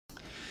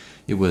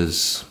It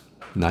was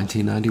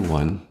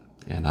 1991,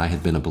 and I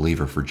had been a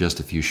believer for just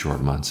a few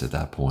short months at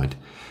that point.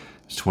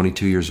 I was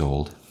 22 years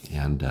old,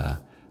 and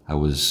I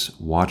was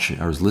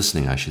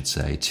listening, I should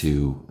say,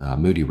 to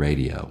Moody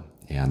Radio,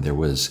 and there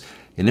was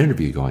an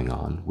interview going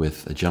on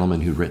with a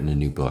gentleman who'd written a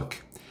new book.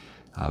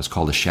 It was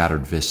called A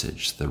Shattered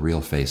Visage, The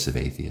Real Face of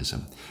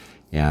Atheism.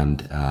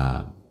 And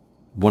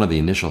one of the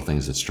initial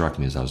things that struck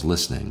me as I was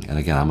listening, and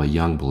again, I'm a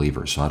young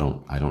believer,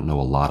 so I don't know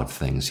a lot of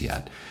things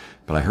yet,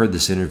 but I heard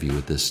this interview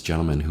with this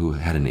gentleman who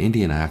had an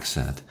Indian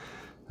accent,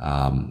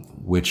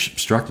 which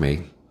struck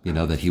me,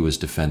 that he was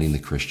defending the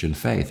Christian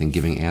faith and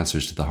giving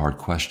answers to the hard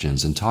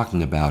questions and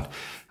talking about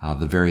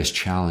the various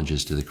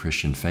challenges to the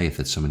Christian faith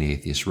that so many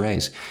atheists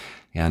raise.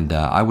 And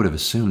I would have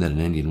assumed that an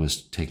Indian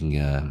was taking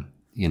a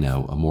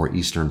more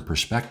Eastern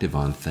perspective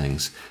on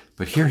things,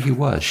 but here he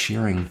was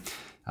sharing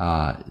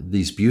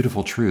these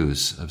beautiful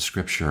truths of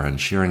Scripture and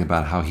sharing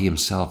about how he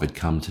himself had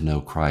come to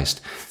know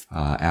Christ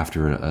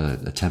after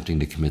attempting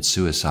to commit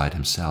suicide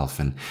himself.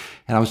 And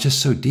I was just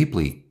so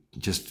deeply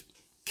just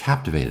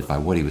captivated by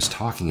what he was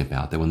talking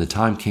about that when the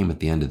time came at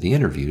the end of the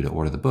interview to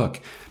order the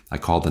book, I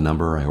called the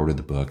number, I ordered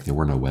the book. There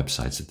were no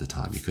websites at the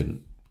time. You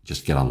couldn't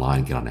just get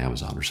online, get on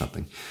Amazon or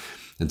something.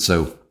 And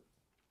so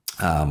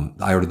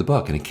I ordered the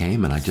book and it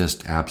came, and I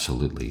just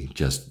absolutely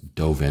just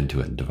dove into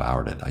it and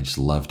devoured it. I just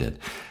loved it.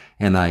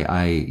 And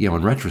I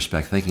in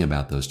retrospect, thinking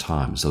about those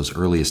times, those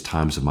earliest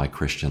times of my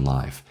Christian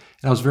life,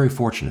 and I was very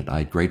fortunate. I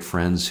had great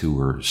friends who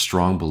were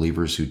strong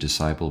believers who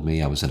discipled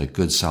me. I was at a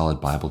good, solid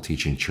Bible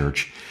teaching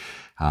church.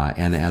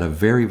 And at a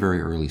very, very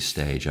early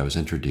stage, I was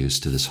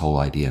introduced to this whole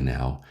idea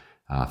now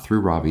through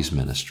Ravi's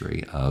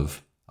ministry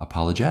of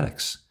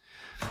apologetics.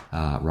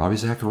 Ravi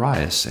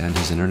Zacharias and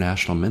his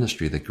international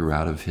ministry that grew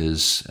out of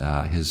his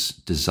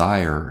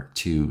desire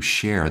to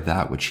share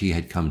that which he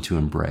had come to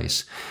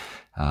embrace.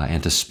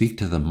 And to speak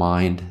to the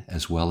mind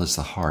as well as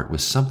the heart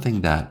was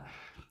something that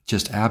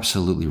just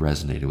absolutely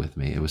resonated with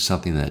me. It was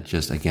something that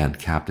just, again,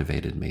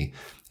 captivated me.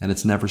 And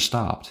it's never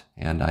stopped.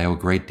 And I owe a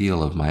great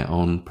deal of my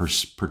own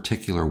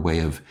particular way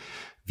of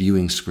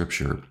viewing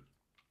Scripture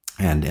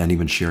and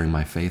even sharing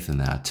my faith in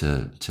that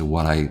to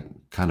what I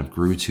kind of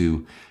grew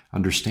to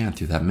understand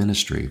through that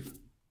ministry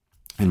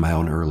in my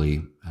own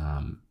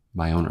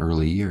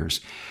early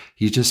years.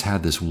 He just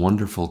had this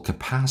wonderful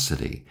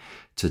capacity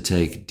to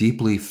take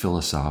deeply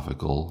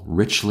philosophical,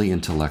 richly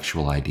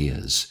intellectual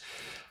ideas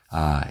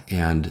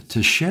and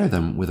to share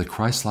them with a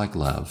Christ-like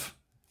love,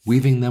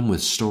 weaving them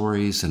with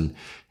stories and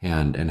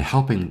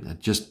helping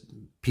just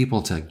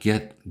people to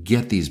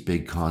get these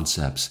big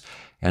concepts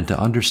and to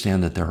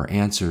understand that there are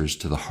answers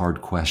to the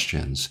hard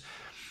questions.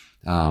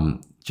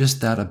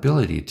 Just that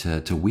ability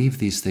to weave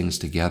these things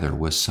together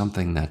was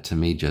something that to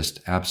me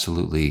just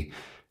absolutely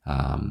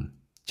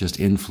just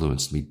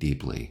influenced me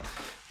deeply.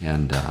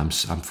 And I'm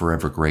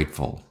forever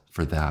grateful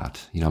for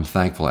that. I'm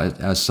thankful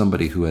as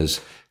somebody who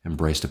has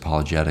embraced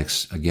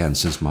apologetics, again,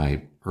 since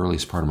my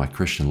earliest part of my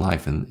Christian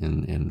life,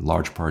 in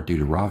large part due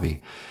to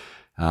Ravi.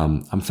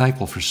 I'm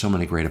thankful for so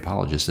many great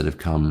apologists that have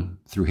come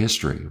through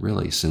history,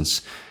 really,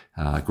 since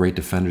great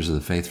defenders of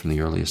the faith from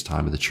the earliest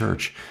time of the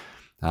church.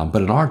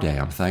 But in our day,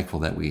 I'm thankful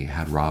that we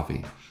had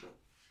Ravi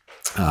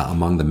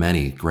among the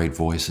many great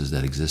voices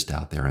that exist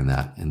out there in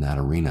that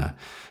arena.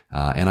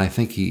 And I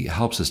think he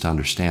helps us to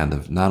understand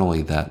that not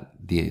only that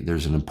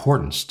there's an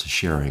importance to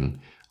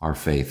sharing our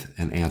faith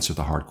and answer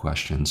the hard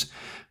questions,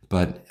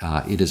 but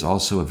it is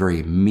also a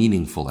very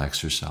meaningful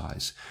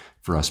exercise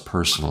for us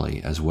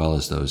personally, as well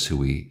as those who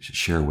we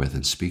share with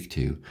and speak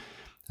to.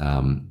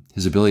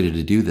 His ability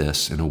to do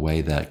this in a way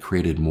that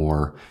created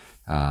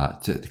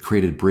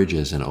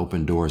bridges and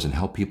opened doors and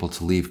helped people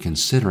to leave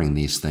considering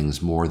these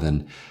things more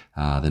than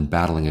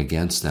battling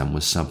against them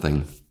was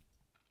something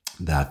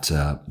that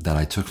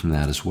I took from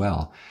that as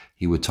well.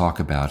 He would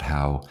talk about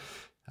how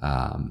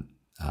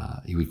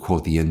he would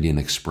quote the Indian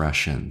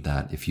expression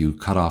that if you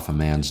cut off a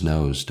man's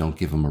nose, don't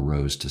give him a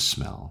rose to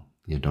smell.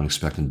 Don't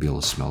expect him to be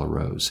able to smell a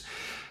rose.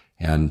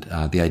 And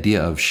the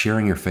idea of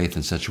sharing your faith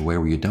in such a way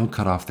where you don't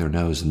cut off their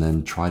nose and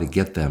then try to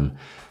get them,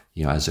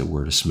 as it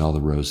were, to smell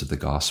the rose of the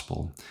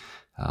gospel.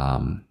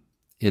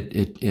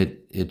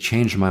 It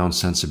changed my own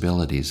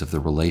sensibilities of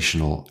the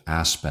relational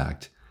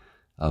aspect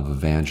of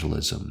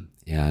evangelism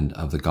and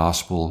of the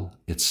gospel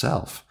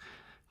itself,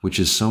 which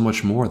is so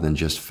much more than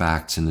just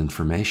facts and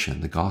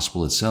information. The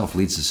gospel itself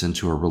leads us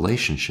into a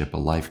relationship, a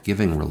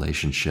life-giving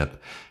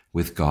relationship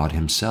with God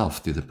himself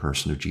through the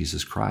person of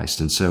Jesus Christ.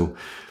 And so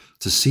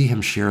to see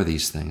him share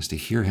these things, to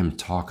hear him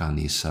talk on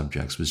these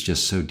subjects was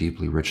just so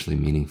deeply, richly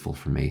meaningful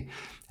for me.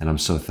 And I'm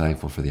so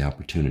thankful for the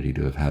opportunity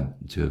to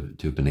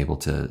have been able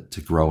to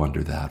grow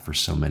under that for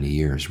so many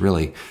years,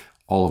 really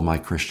all of my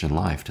Christian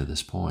life to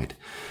this point.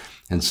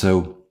 And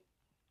so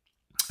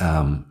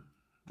I'm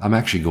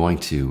actually going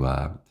to,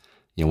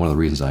 one of the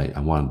reasons I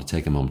wanted to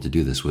take a moment to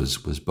do this was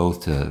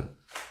both to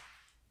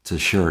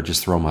share,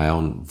 just throw my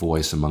own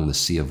voice among the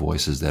sea of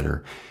voices that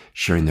are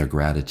sharing their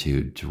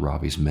gratitude to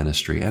Ravi's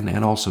ministry,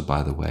 and also,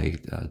 by the way,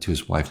 to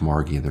his wife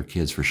Margie and their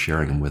kids for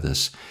sharing him with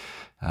us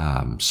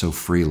so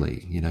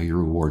freely. Your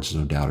rewards,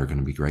 no doubt, are going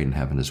to be great in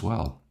heaven as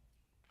well.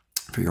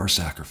 for your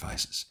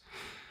sacrifices.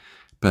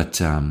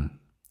 But I'm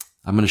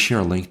going to share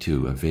a link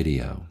to a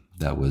video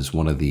that was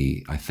one of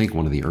the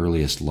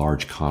earliest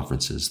large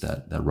conferences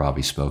that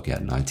Ravi spoke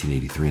at in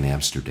 1983 in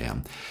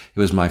Amsterdam. It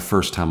was my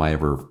first time I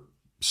ever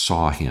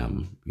saw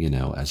him,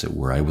 as it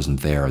were. I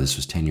wasn't there. This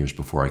was 10 years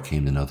before I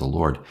came to know the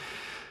Lord,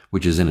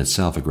 which is in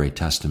itself a great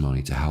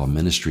testimony to how a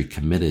ministry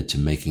committed to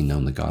making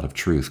known the God of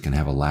truth can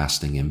have a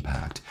lasting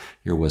impact.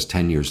 Here it was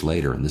 10 years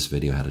later, and this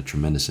video had a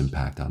tremendous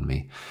impact on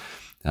me.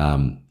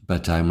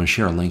 But I'm going to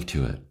share a link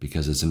to it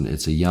because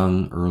it's a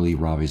young, early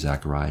Ravi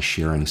Zacharias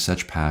sharing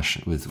such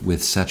passion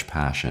with such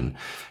passion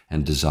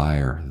and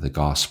desire the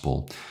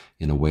gospel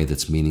in a way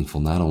that's meaningful,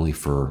 not only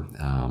for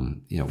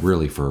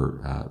really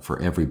for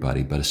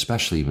everybody, but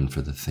especially even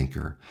for the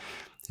thinker.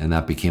 And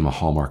that became a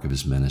hallmark of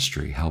his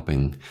ministry,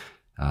 helping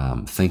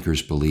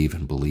thinkers believe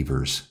and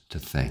believers to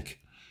think.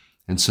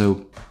 And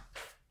so,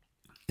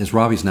 as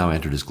Ravi's now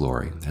entered his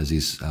glory, as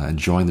he's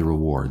enjoying the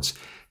rewards,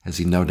 as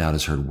he no doubt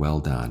has heard, "Well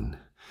done,"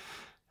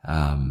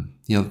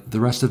 the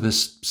rest of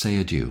us say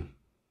adieu.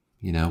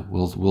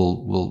 We'll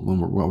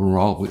when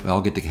we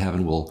all get to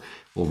heaven, we'll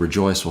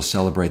rejoice, we'll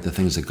celebrate the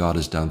things that God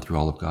has done through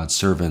all of God's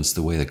servants,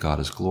 the way that God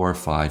is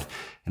glorified,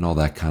 and all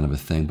that kind of a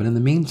thing. But in the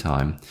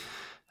meantime,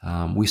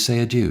 we say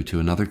adieu to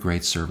another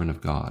great servant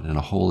of God, and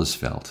a hole is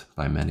felt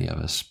by many of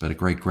us, but a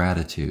great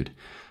gratitude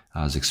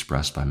is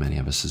expressed by many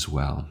of us as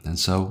well. And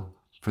so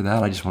for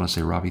that, I just want to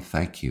say, Ravi,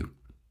 thank you.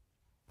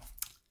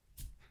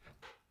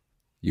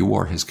 You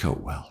wore his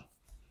coat well.